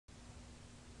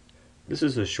This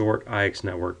is a short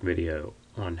IxNetwork video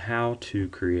on how to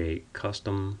create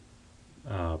custom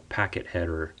packet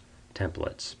header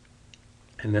templates.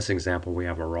 In this example, we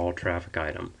have a raw traffic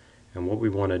item, and what we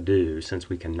want to do, since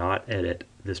we cannot edit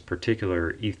this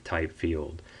particular ETH type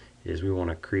field, is we want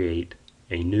to create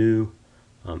a new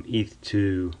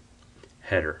ETH2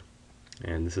 header,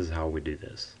 and this is how we do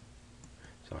this.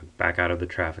 So I back out of the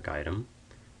traffic item,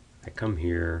 I come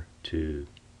here to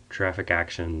Traffic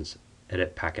Actions,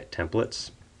 Edit Packet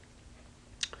Templates,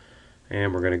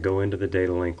 and we're going to go into the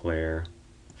data link layer,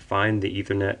 find the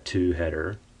Ethernet 2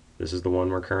 header. This is the one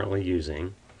we're currently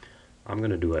using. I'm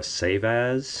going to do a save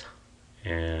as,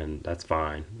 and that's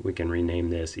fine. We can rename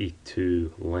this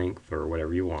ETH2 length or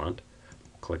whatever you want.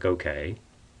 Click OK,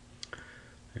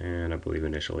 and I believe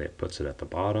initially it puts it at the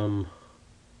bottom.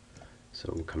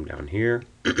 So we'll come down here.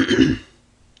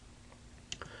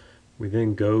 We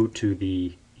then go to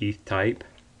the ETH type,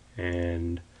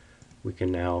 and we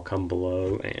can now come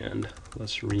below and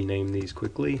let's rename these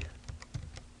quickly.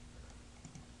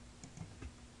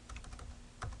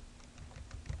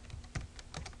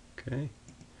 Okay.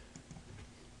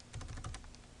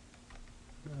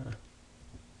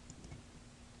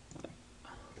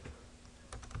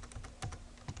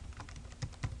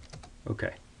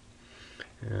 Okay.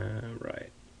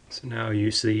 Right. So now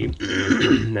you see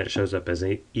that it shows up as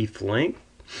a ETH length.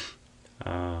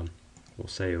 We'll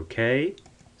say OK,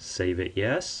 save it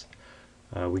yes.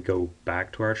 We go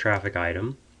back to our traffic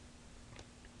item,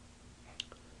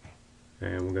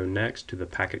 and we'll go next to the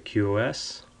packet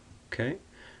QoS. Okay.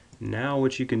 Now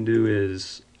what you can do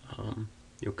is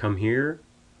you'll come here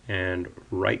and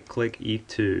right click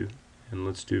ETH2, and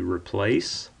let's do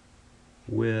replace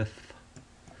with,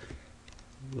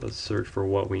 let's search for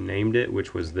what we named it,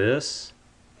 which was this.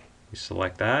 You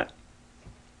select that,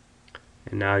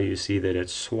 and now you see that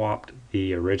it's swapped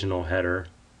the original header,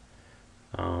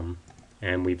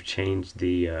 and we've changed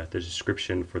the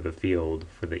description for the field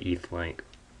for the ETH length.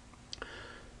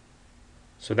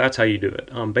 So that's how you do it.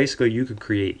 Basically, you could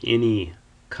create any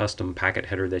custom packet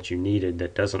header that you needed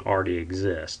that doesn't already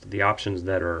exist. The options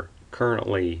that are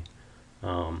currently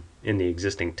in the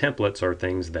existing templates are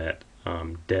things that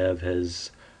dev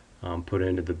has put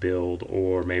into the build,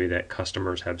 or maybe that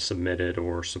customers have submitted,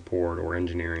 or support or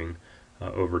engineering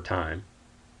over time.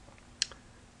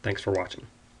 Thanks for watching.